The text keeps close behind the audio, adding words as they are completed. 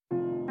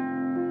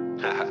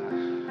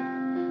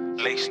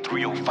Lace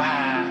 305.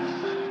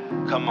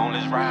 Come on,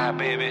 let's ride,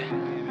 baby.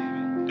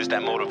 This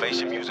that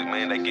motivation music,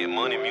 man. That get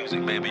money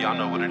music, baby. Y'all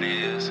know what it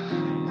is.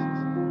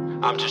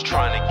 I'm just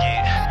trying to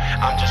get paid.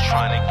 I'm just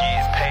trying to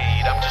get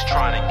paid. I'm just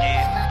trying to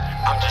get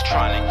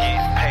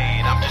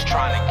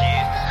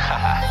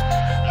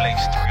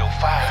Lace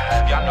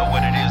 305. Y'all know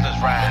what it is. Let's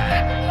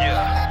ride.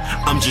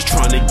 Yeah. I'm just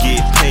trying to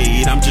get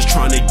paid. I'm just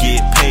trying to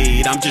get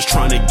paid. I'm just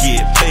trying to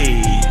get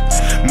paid.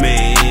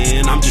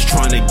 Man, I'm just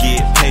trying to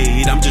get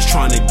paid. I'm just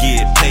trying to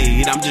get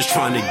paid. I'm just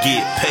trying to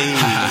get paid.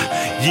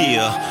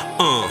 Yeah,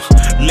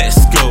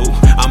 let's go.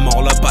 I'm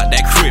all about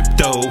that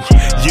crypto.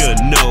 You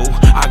know,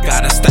 I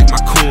gotta stack my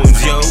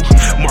coins, yo.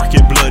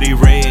 Market bloody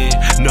red.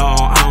 No,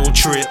 I don't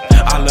trip.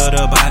 I love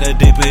to buy the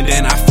dip and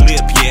then I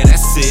flip. Yeah,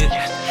 that's it.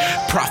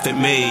 Profit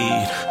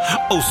made.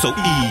 Oh, so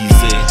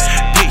easy.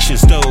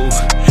 Patience though.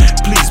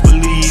 Please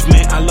believe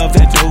me, I love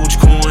that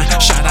Dogecoin.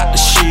 Shout out to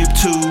Shib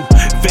too.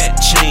 Vet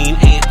chain,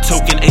 Ant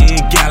token,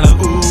 and Gala.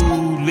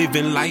 Ooh,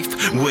 living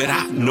life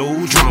without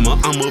no drama.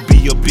 I'ma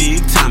be a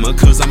big timer,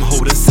 cause I'm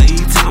holding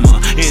save timer.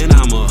 And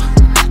I'ma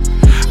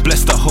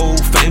bless the whole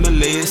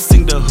family.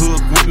 Sing the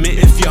hook with me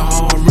if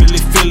y'all really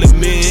feeling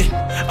me.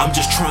 I'm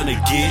just trying to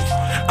get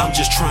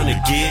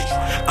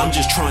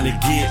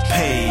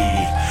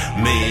paid.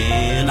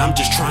 Man, I'm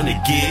just trying to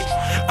get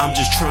paid. I'm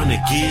just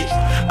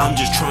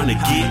trying to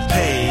get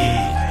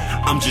paid.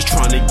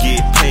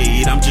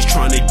 I'm just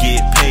trying to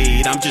get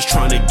paid. I'm just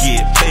trying to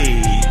get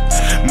paid.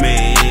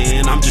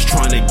 Man, I'm just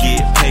trying to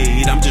get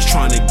paid. I'm just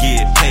trying to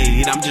get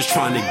paid. I'm just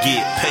trying to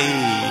get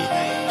paid.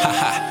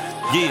 Haha,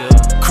 yeah.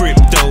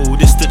 Crypto,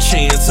 this the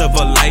chance of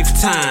a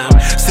lifetime.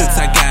 Since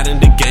I got in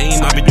the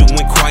game, I've been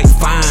doing quite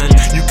fine.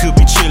 You could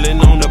be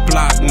chilling on the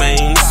block,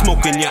 man,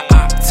 smoking your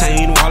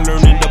octane while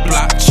learning the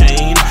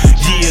blockchain.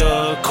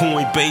 Yeah,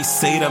 Coinbase,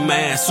 say the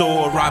mass,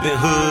 or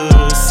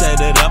Robinhood. Set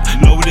it up,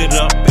 load it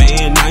up,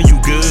 and now you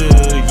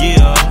good,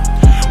 yeah.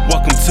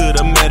 Welcome to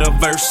the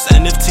metaverse,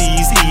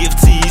 NFTs,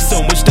 EFTs,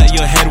 so much that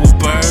your head will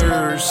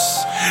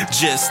burst.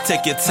 Just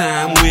take your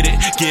time with it,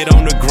 get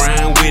on the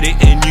grind with it,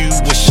 and you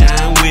will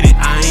shine with it,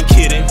 I ain't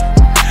kidding.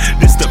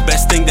 This the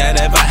best thing that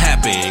ever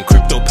happened.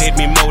 Crypto paid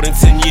me more than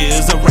 10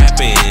 years of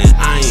rapping,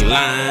 I ain't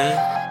lying.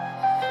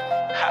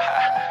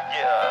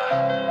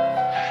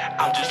 Yeah.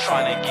 I'm just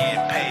trying to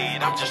get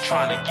paid. I'm just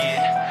trying to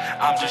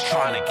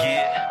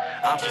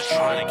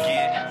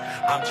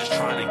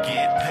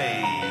get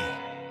paid.